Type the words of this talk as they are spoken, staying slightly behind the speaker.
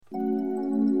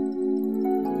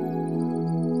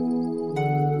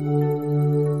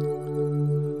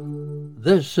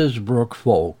This is Brooke,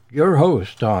 your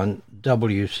host on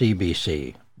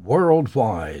WCBC,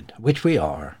 worldwide, which we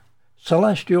are.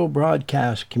 Celestial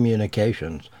Broadcast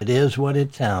Communications. It is what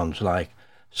it sounds like.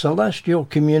 Celestial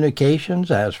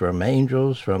communications as from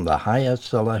angels from the highest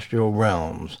celestial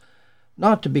realms.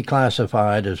 Not to be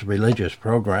classified as religious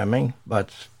programming, but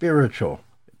spiritual.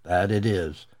 That it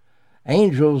is.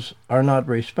 Angels are not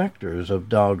respecters of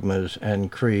dogmas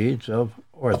and creeds of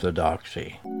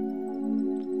orthodoxy.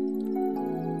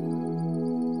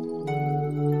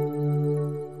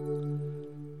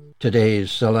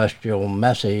 Today's celestial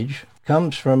message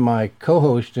comes from my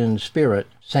co-host in spirit,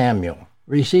 Samuel,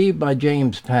 received by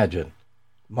James Padgett,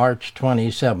 March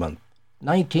 27,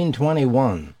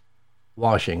 1921,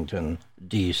 Washington,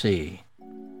 D.C.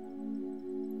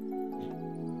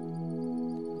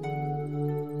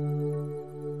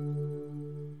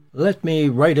 Let me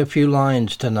write a few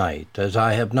lines tonight, as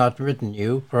I have not written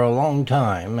you for a long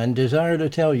time, and desire to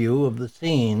tell you of the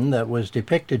scene that was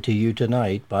depicted to you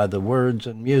tonight by the words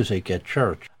and music at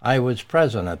church. I was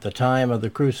present at the time of the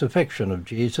crucifixion of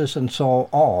Jesus and saw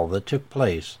all that took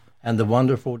place, and the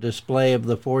wonderful display of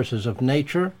the forces of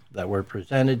nature that were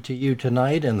presented to you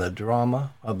tonight in the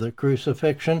drama of the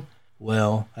crucifixion.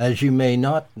 Well, as you may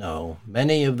not know,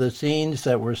 many of the scenes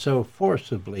that were so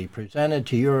forcibly presented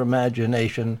to your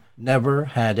imagination never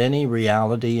had any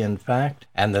reality in fact,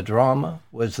 and the drama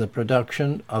was the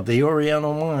production of the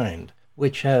Oriental mind,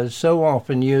 which has so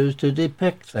often used to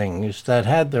depict things that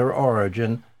had their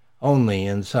origin only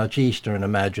in such Eastern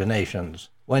imaginations.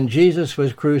 When Jesus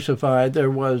was crucified,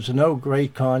 there was no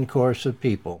great concourse of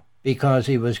people, because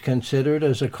he was considered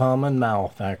as a common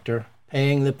malefactor,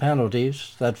 paying the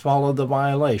penalties that followed the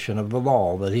violation of the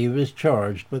law that he was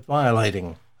charged with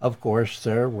violating. Of course,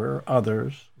 there were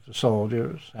others,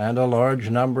 soldiers, and a large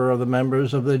number of the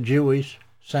members of the Jewish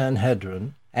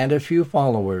Sanhedrin, and a few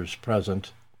followers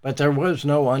present, but there was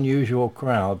no unusual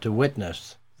crowd to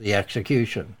witness the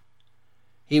execution.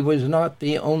 He was not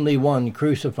the only one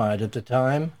crucified at the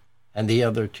time, and the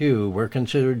other two were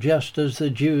considered just as the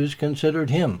Jews considered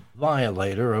him,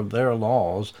 violator of their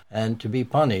laws, and to be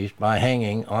punished by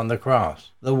hanging on the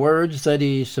cross. The words that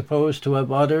he is supposed to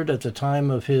have uttered at the time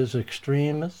of his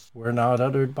extremis were not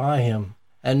uttered by him,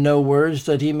 and no words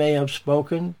that he may have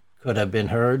spoken could have been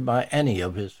heard by any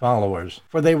of his followers,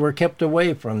 for they were kept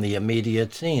away from the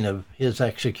immediate scene of his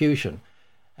execution,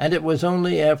 and it was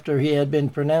only after he had been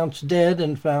pronounced dead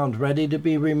and found ready to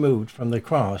be removed from the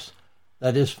cross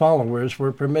that his followers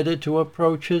were permitted to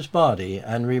approach his body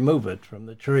and remove it from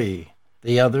the tree.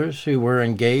 The others who were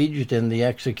engaged in the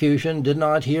execution did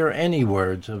not hear any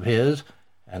words of his,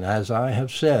 and as I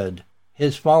have said,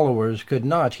 his followers could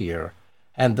not hear,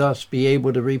 and thus be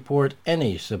able to report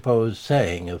any supposed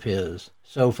saying of his.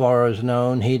 So far as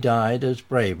known, he died as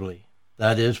bravely,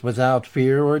 that is, without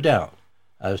fear or doubt,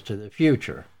 as to the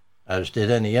future, as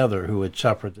did any other who had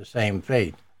suffered the same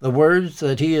fate. The words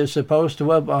that he is supposed to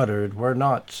have uttered were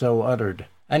not so uttered,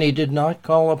 and he did not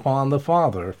call upon the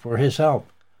Father for his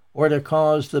help, or to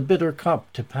cause the bitter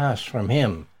cup to pass from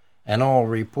him, and all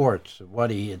reports of what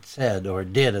he had said or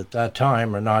did at that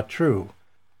time are not true,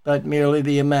 but merely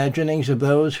the imaginings of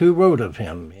those who wrote of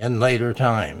him in later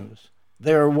times.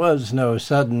 There was no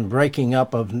sudden breaking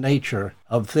up of nature,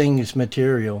 of things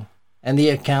material, and the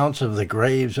accounts of the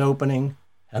graves opening,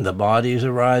 and the bodies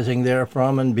arising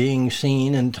therefrom and being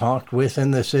seen and talked with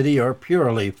in the city are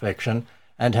purely fiction,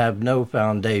 and have no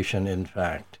foundation in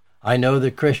fact. I know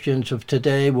the Christians of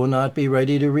today will not be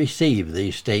ready to receive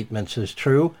these statements as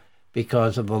true,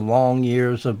 because of the long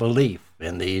years of belief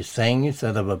in these things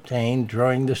that have obtained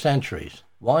during the centuries.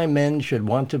 Why men should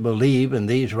want to believe in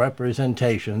these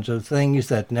representations of things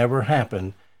that never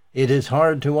happened, it is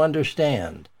hard to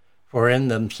understand, for in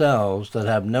themselves that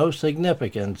have no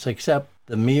significance except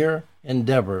the mere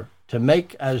endeavor to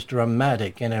make as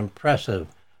dramatic and impressive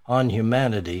on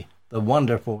humanity the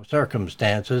wonderful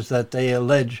circumstances that they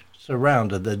allege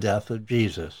surrounded the death of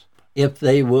Jesus. If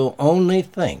they will only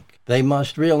think, they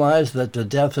must realize that the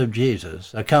death of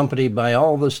Jesus, accompanied by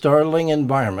all the startling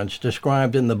environments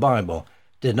described in the Bible,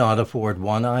 did not afford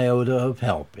one iota of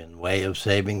help in way of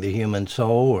saving the human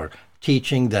soul or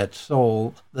teaching that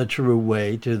soul the true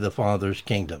way to the Father's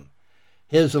kingdom.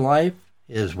 His life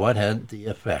is what had the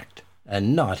effect,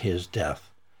 and not his death.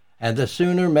 And the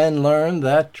sooner men learn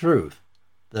that truth,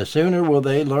 the sooner will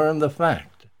they learn the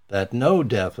fact that no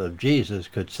death of Jesus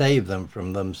could save them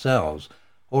from themselves,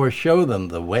 or show them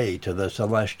the way to the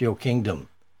celestial kingdom.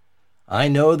 I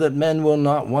know that men will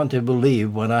not want to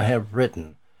believe what I have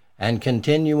written, and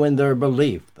continue in their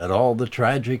belief that all the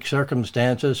tragic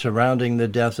circumstances surrounding the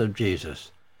death of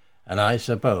Jesus, and I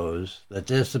suppose that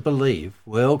this belief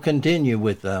will continue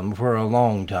with them for a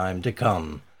long time to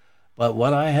come. But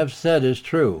what I have said is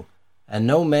true, and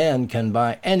no man can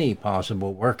by any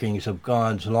possible workings of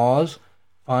God's laws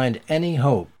find any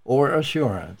hope or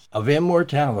assurance of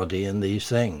immortality in these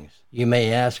things. You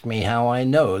may ask me how I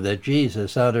know that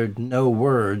Jesus uttered no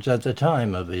words at the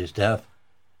time of his death,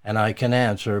 and I can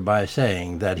answer by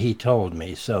saying that he told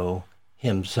me so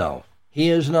himself. He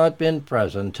has not been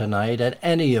present tonight at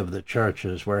any of the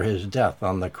churches where his death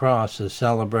on the cross is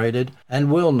celebrated,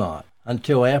 and will not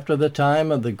until after the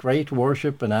time of the great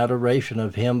worship and adoration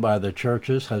of him by the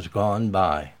churches has gone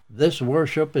by. This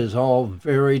worship is all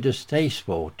very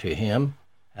distasteful to him,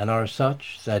 and are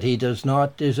such that he does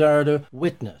not desire to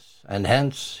witness, and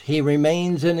hence he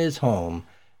remains in his home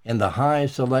in the high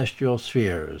celestial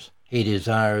spheres. He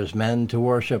desires men to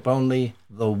worship only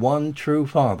the one true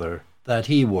Father that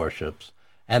he worships,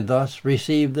 and thus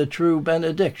receive the true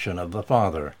benediction of the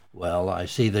Father. Well, I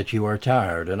see that you are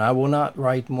tired, and I will not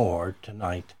write more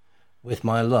tonight. With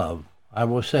my love, I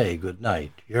will say good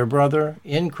night. Your brother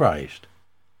in Christ,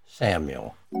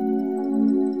 Samuel.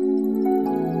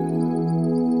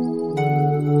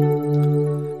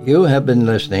 You have been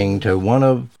listening to one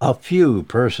of a few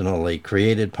personally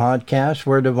created podcasts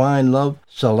where Divine Love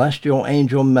Celestial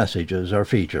Angel messages are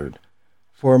featured.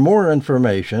 For more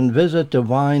information, visit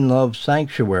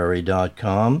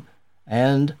DivineLoveSanctuary.com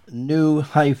and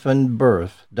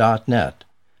new-birth.net.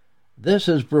 This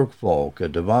is Brooke Folk, a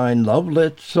divine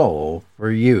love-lit soul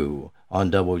for you on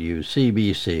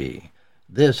WCBC.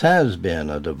 This has been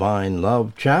a Divine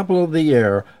Love Chapel of the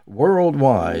Air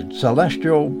worldwide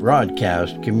celestial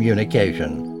broadcast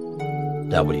communication.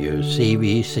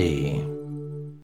 WCBC.